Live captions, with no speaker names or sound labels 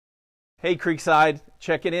Hey, Creekside,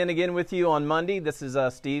 checking in again with you on Monday. This is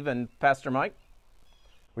Steve and Pastor Mike.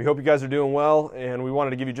 We hope you guys are doing well, and we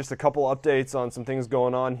wanted to give you just a couple updates on some things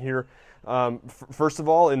going on here. First of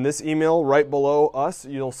all, in this email right below us,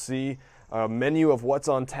 you'll see a menu of what's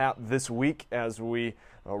on tap this week as we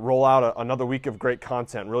roll out another week of great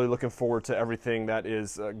content. Really looking forward to everything that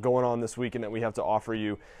is going on this week and that we have to offer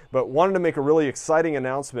you. But wanted to make a really exciting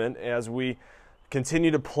announcement as we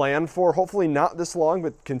continue to plan for, hopefully not this long,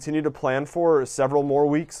 but continue to plan for several more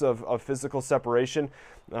weeks of physical separation.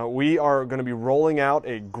 We are going to be rolling out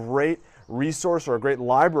a great resource or a great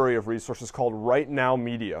library of resources called Right Now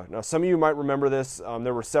Media. Now, some of you might remember this.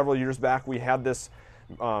 There were several years back we had this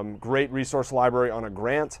great resource library on a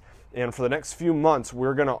grant. And for the next few months,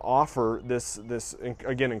 we're going to offer this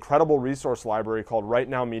again, incredible resource library called Right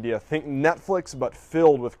Now Media. Think Netflix, but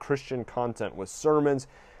filled with Christian content, with sermons,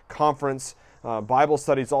 conference, Bible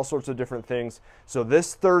studies, all sorts of different things. So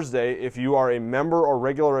this Thursday, if you are a member or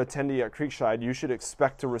regular attendee at Creekside, you should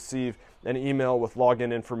expect to receive an email with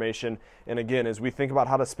login information. And again, as we think about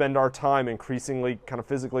how to spend our time increasingly kind of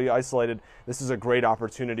physically isolated, this is a great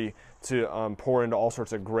opportunity to pour into all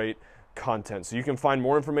sorts of great content. So you can find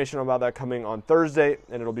more information about that coming on Thursday,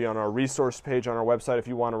 and it'll be on our resource page on our website if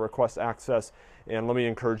you want to request access. And let me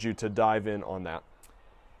encourage you to dive in on that.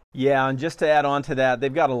 Yeah, and just to add on to that,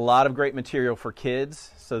 they've got a lot of great material for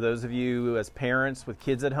kids. So those of you as parents with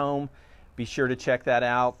kids at home, be sure to check that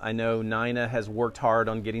out. I know Nina has worked hard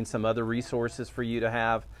on getting some other resources for you to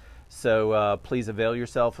have. So please avail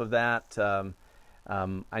yourself of that.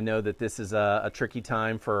 I know that this is a tricky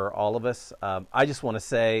time for all of us. I just want to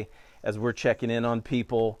say, as we're checking in on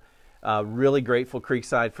people, really grateful,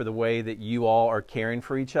 Creekside, for the way that you all are caring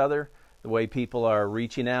for each other. The way people are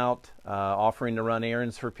reaching out, offering to run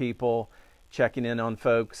errands for people, checking in on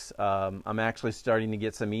folks. I'm actually starting to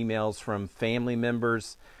get some emails from family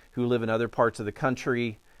members who live in other parts of the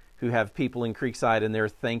country who have people in Creekside, and they're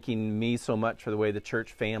thanking me so much for the way the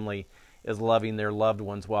church family is loving their loved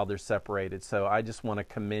ones while they're separated. So I just want to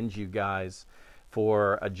commend you guys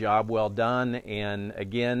for a job well done. And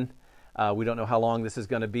again, we don't know how long this is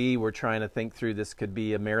going to be. We're trying to think through this could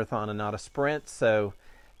be a marathon and not a sprint. So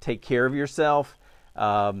take care of yourself.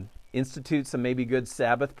 Institute some maybe good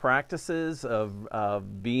Sabbath practices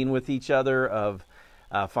of being with each other, of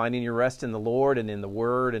finding your rest in the Lord and in the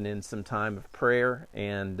Word and in some time of prayer.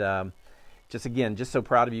 And just so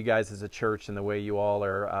proud of you guys as a church and the way you all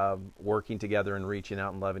are working together and reaching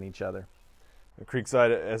out and loving each other. Creekside,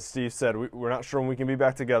 as Steve said, we're not sure when we can be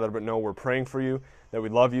back together, but no, we're praying for you, that we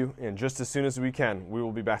love you, and just as soon as we can, we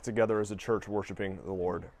will be back together as a church worshiping the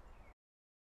Lord.